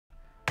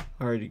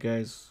Alrighty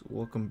guys,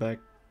 welcome back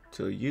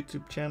to a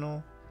YouTube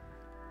channel,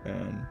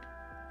 and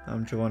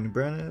I'm Giovanni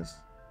Brenes,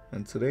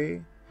 and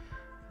today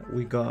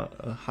we got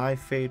a high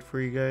fade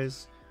for you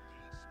guys.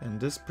 And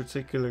this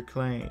particular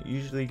client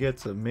usually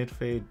gets a mid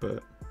fade,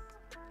 but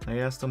I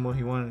asked him what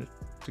he wanted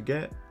to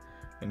get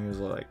and he was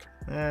like,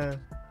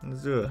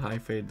 let's do a high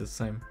fade this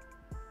time.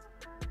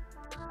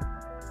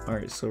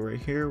 Alright, so right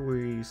here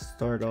we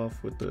start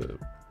off with the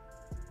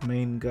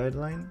main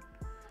guideline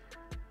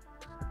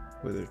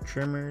with the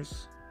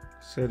trimmers,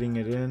 setting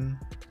it in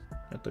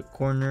at the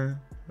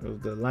corner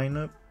of the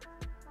lineup.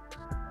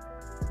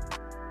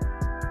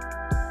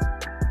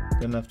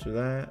 Then after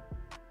that,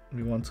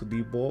 we want to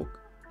debulk.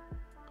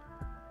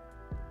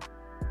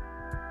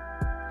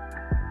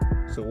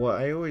 So what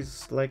I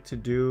always like to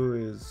do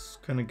is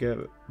kind of get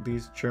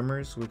these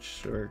trimmers,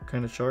 which are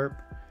kind of sharp,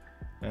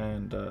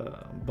 and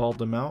bald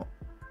them out.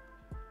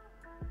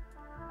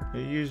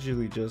 It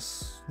usually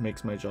just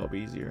makes my job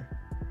easier.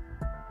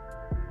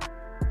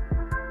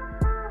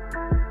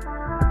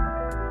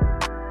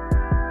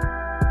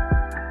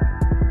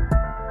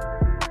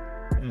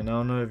 And I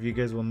don't know if you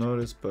guys will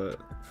notice, but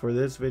for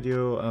this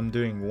video I'm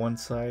doing one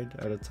side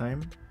at a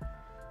time,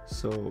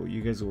 so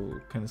you guys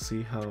will kind of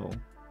see how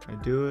I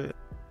do it.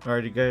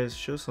 Alrighty guys,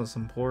 show some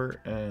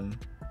support and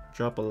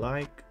drop a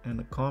like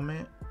and a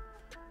comment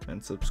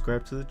and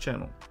subscribe to the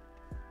channel.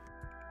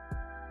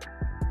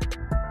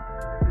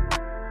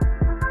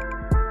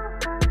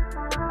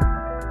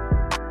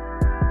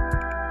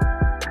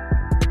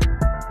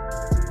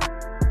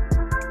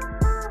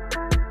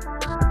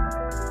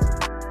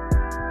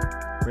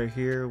 Right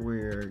here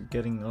we're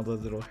getting all the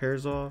little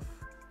hairs off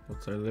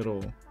with our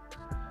little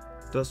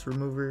dust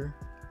remover.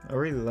 I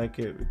really like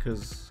it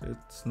because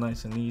it's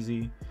nice and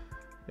easy.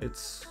 It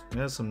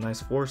has some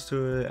nice force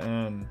to it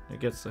and it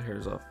gets the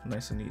hairs off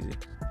nice and easy.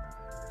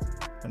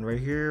 And right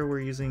here we're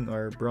using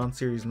our Bronze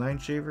Series 9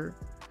 shaver.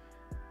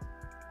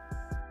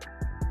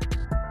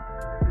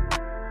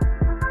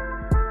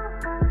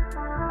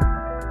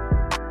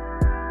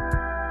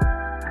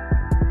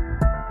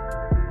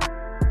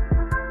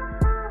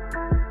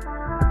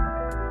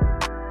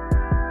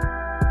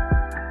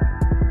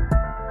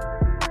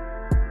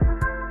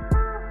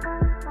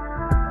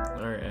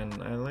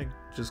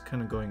 Just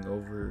kind of going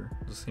over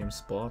the same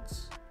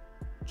spots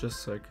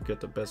just so I could get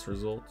the best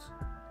results,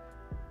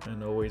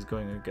 and always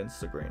going against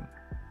the grain.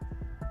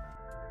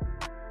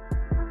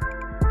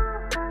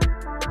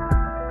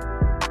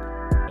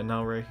 And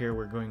now right here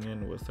we're going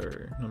in with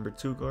our number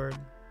 2 guard,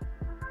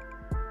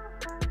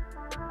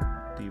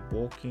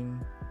 debulking,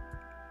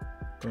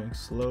 going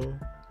slow,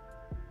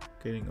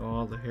 getting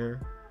all the hair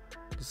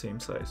the same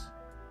size.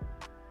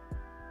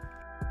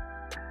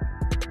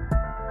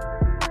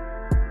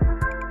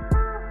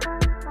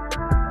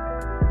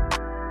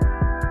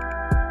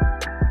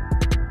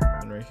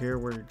 Here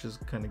we're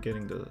just kind of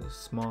getting the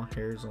small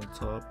hairs on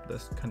top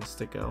that kind of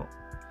stick out,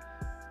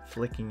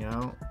 flicking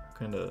out,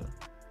 kind of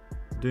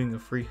doing a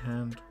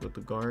freehand with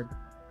the guard,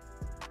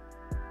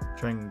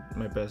 trying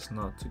my best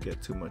not to get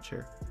too much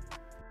hair.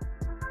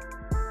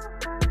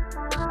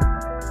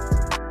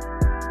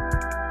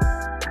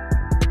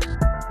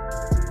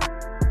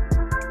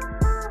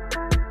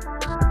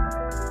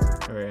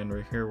 Alright, and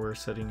right here we're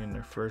setting in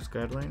our first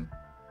guideline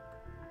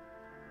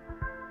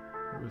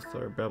with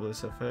our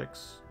Barber's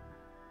FX.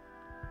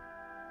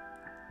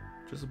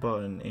 Just about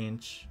an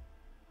inch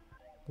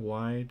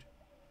wide,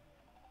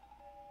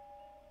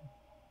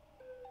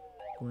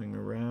 going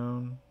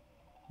around,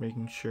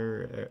 making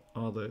sure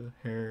all the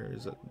hair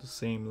is at the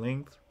same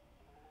length.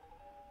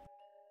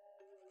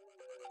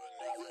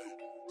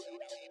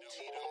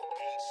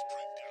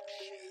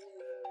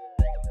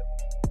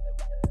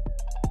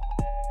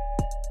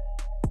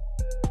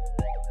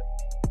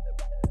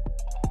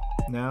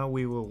 Now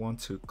we will want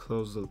to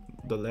close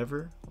the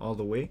lever all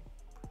the way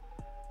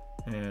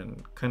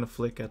and kind of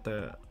flick at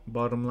that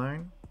bottom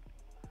line.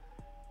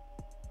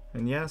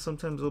 And yeah,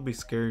 sometimes it'll be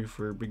scary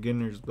for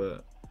beginners,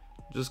 but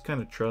just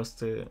kind of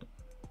trust it,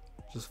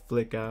 just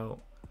flick out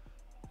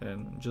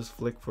and just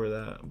flick for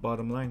that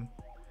bottom line.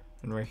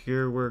 And right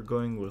here we're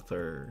going with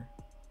our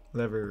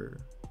lever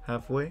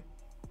halfway,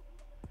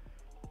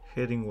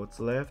 hitting what's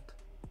left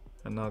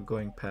and not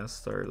going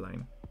past our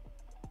line.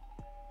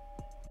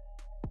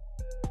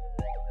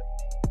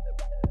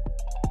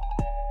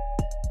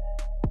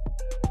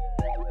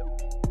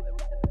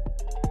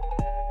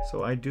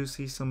 So I do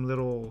see some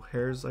little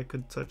hairs I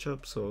could touch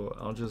up, so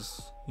I'll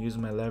just use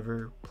my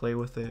lever, play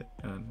with it,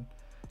 and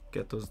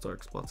get those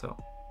dark spots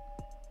out.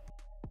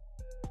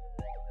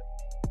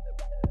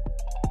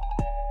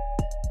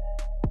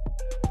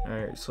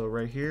 Alright, so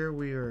right here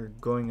we are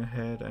going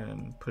ahead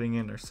and putting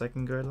in our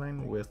second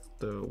guideline with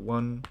the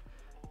one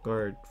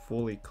guard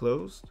fully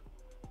closed.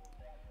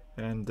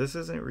 And this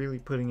isn't really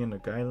putting in a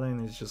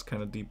guideline, it's just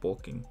kind of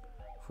debulking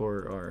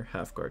for our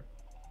half guard.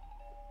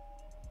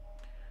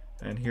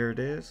 And here it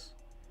is,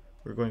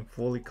 we're going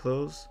fully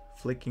closed,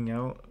 flicking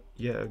out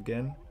yet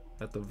again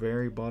at the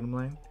very bottom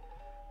line,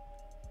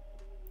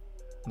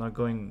 not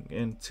going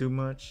in too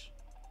much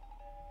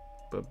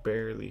but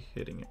barely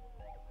hitting it.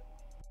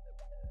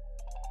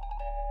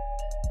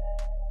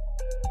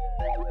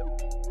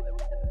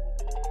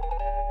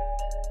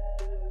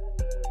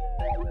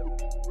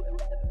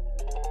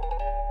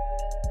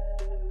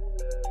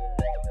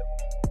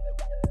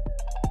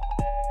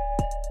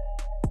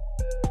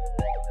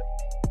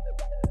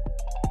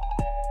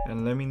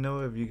 And let me know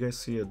if you guys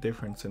see a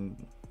difference in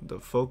the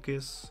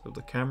focus of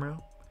the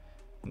camera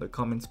in the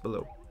comments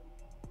below.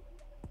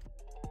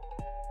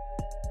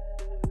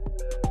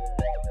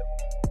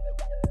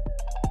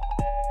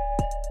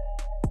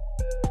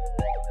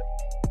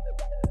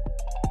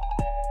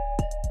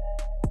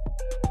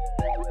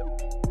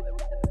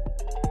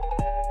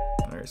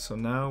 Alright, so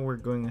now we're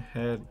going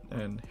ahead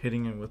and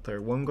hitting it with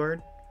our one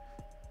guard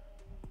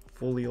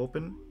fully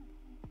open.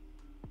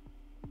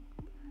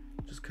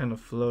 Just kind of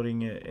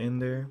floating it in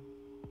there,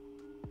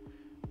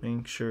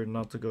 making sure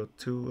not to go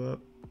too up,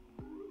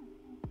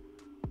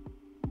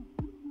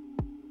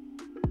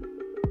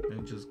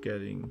 and just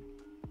getting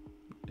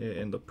it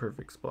in the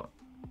perfect spot.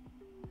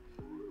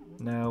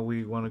 Now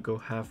we want to go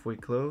halfway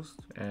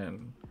closed,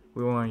 and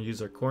we want to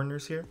use our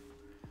corners here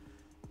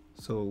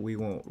so we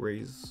won't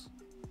raise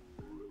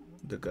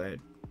the guide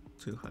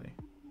too high.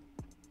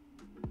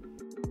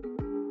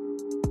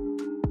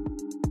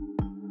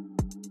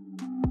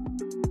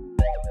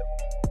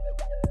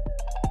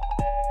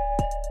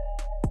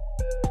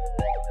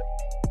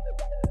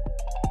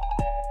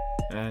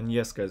 And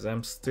yes guys,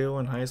 I'm still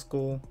in high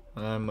school.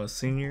 I'm a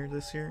senior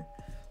this year,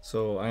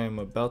 so I am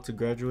about to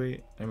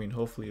graduate. I mean,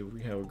 hopefully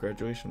we have a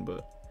graduation,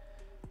 but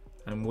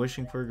I'm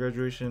wishing for a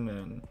graduation,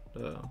 and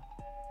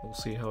we'll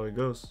see how it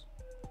goes.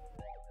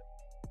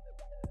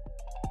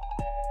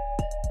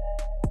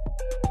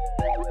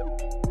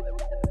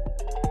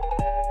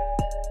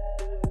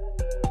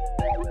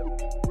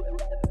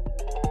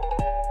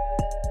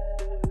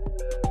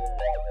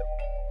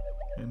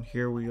 And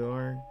here we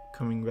are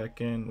coming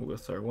back in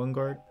with our one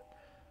guard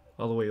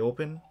all the way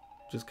open,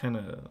 just kind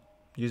of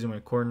using my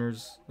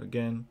corners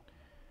again,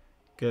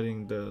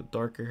 getting the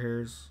darker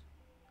hairs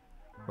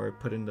where I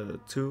put in the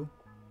 2.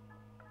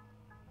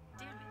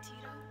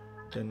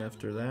 Then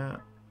after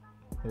that,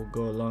 we'll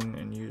go along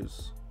and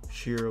use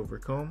shear over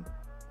comb.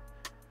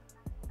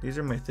 These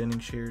are my thinning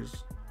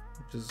shears,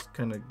 just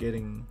kind of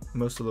getting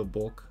most of the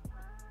bulk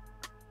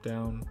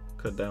down,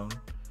 cut down.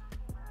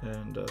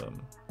 And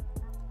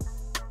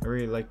I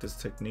really like this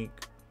technique.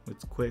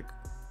 It's quick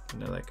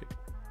and I like it.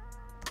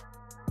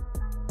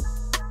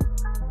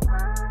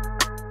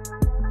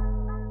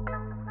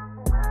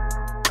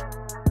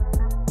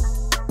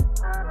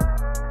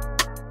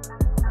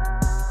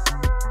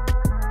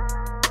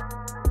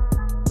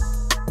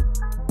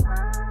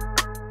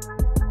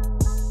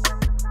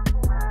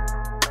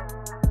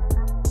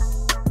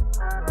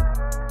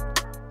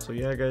 So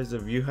yeah guys,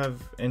 if you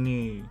have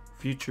any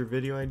future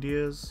video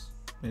ideas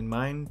in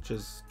mind,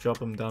 just drop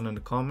them down in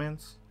the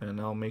comments and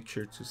I'll make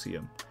sure to see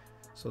them,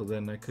 so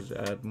then I could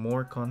add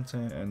more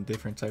content and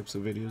different types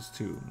of videos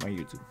to my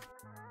YouTube.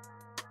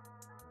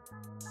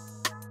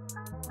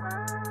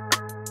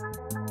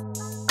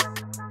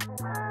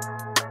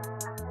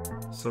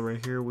 So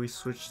right here we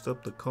switched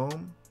up the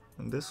comb,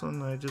 and this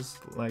one I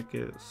just like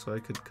it so I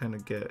could kind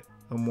of get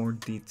a more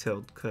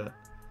detailed cut.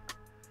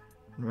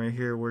 And right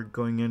here we're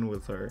going in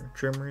with our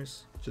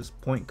trimmers, just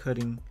point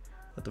cutting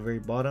at the very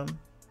bottom,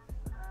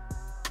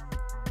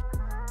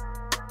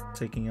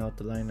 taking out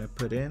the line I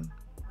put in.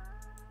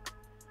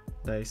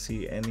 That I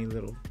see any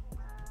little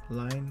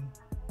line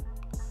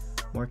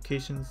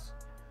markations,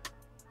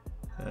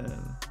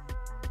 and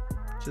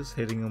just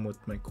hitting them with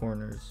my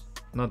corners,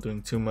 not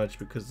doing too much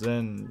because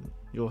then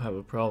you'll have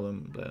a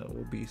problem that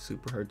will be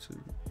super hard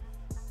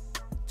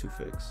to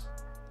fix.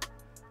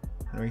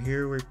 And right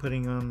here we're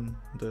putting on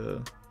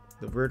the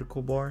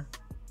vertical bar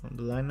on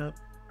the lineup.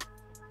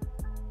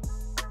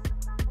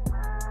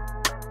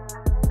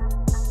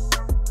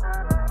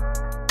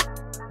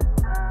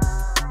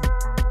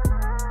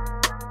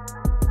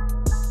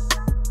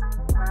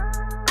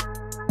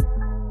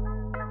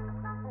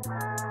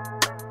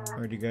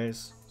 Alrighty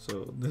guys,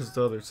 so this is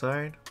the other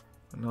side,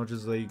 and I'll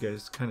just let you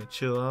guys kind of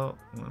chill out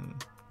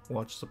and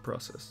watch the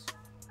process.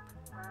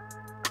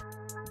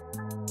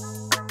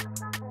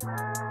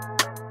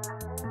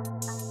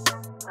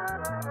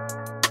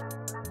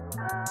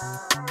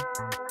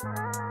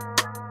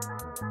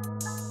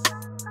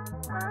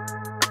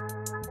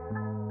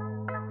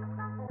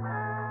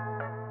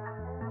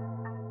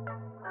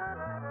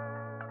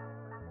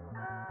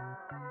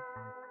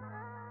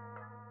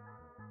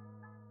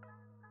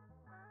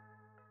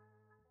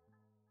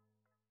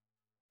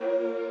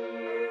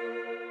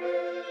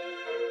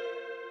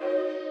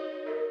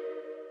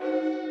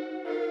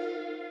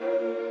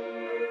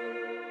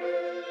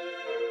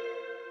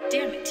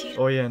 Damn it,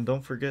 Tito. Oh yeah, and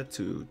don't forget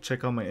to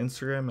check out my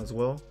Instagram as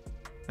well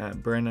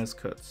at Brenna's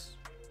Cuts.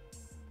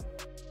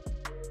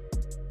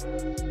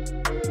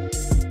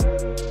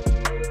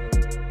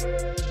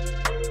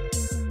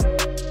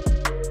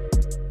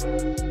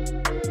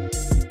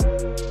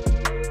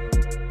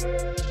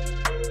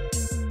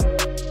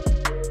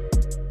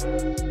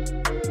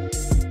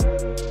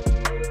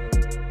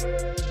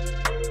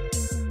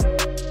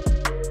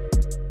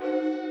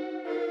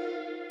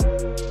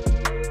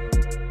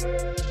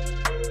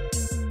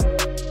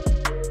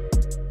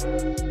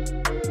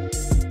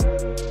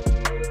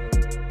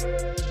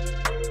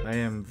 I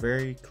am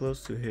very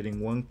close to hitting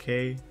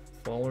 1K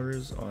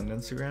followers on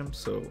Instagram,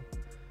 so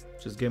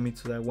just get me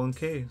to that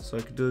 1K so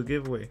I could do a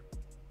giveaway.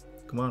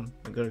 Come on,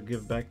 I gotta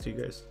give back to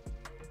you guys.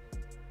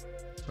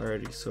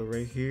 Alrighty, so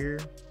right here,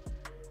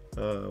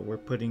 we're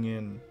putting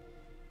in,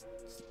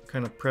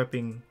 kind of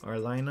prepping our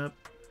lineup,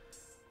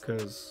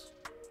 because,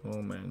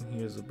 oh man,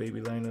 here's a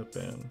baby lineup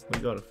and we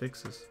gotta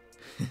fix this.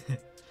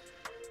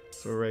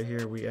 So right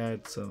here we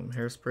add some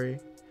hairspray,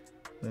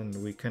 then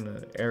we kind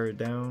of air it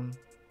down.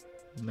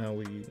 Now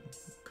we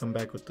come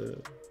back with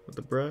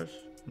the brush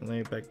and lay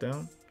it back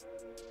down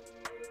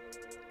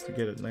to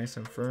get it nice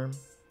and firm,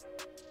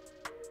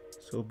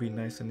 so it'll be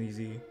nice and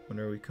easy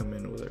whenever we come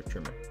in with our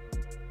trimmer.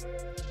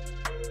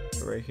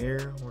 So right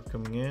here we're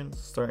coming in,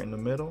 start in the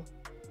middle,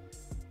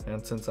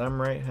 and since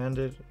I'm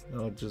right-handed,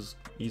 I'll just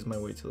ease my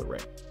way to the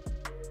right.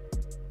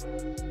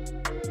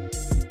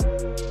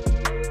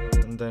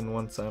 And then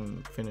once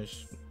I'm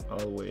finished all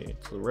the way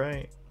to the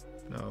right,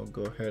 I'll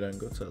go ahead and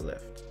go to the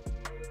left.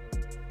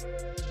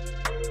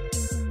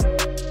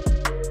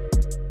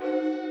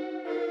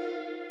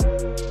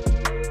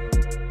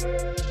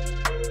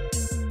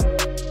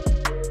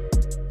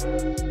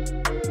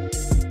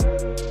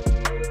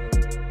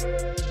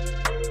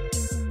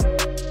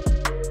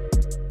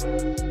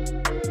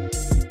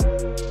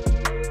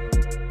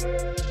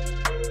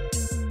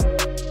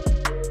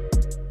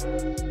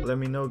 Let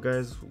me know,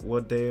 guys,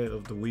 what day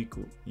of the week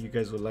you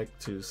guys would like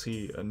to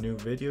see a new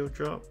video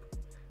drop.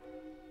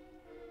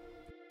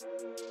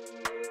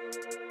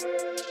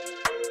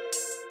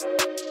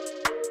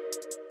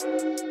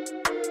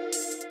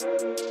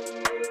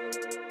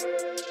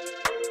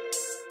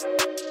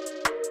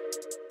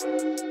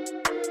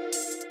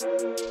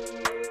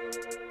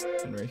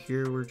 And right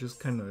here we're just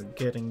kind of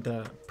getting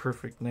that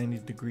perfect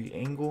 90-degree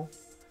angle.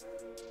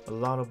 A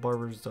lot of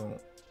barbers don't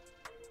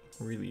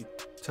really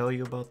tell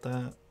you about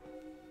that,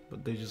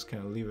 but they just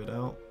kind of leave it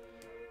out.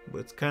 But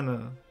it's kind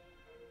of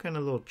a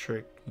little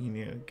trick you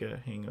need to get a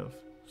hang of,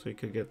 so you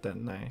could get that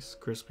nice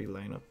crispy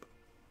lineup.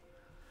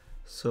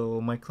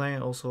 So my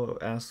client also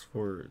asked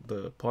for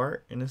the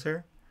part in his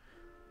hair,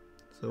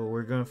 so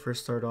we're gonna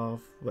first start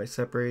off by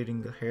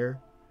separating the hair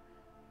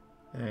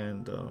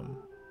and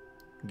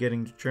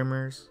getting the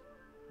trimmers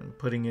and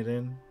putting it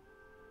in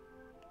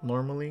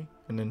normally,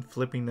 and then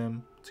flipping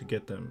them to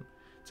get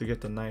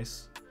the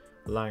nice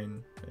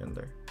line in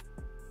there.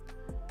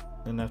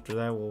 And after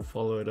that, we'll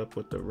follow it up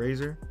with the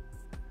razor.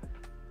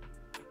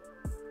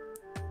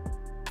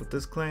 With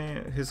this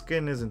client, his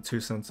skin isn't too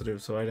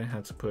sensitive, so I didn't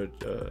have to put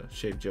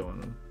shave gel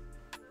on him.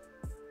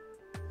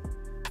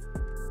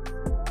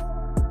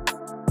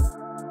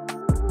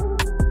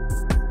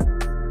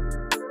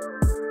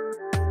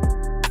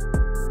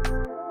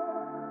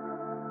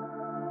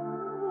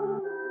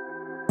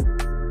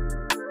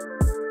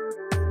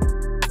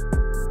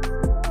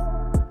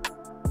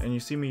 And you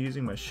see me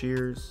using my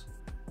shears,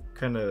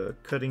 kind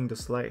of cutting the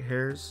slight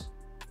hairs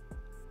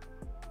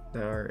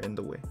that are in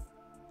the way.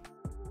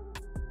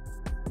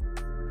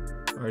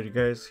 Alrighty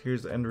guys,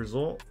 here's the end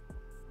result.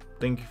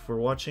 Thank you for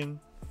watching,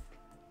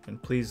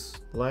 and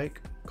please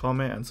like,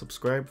 comment, and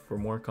subscribe for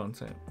more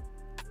content.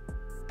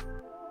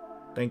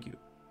 Thank you.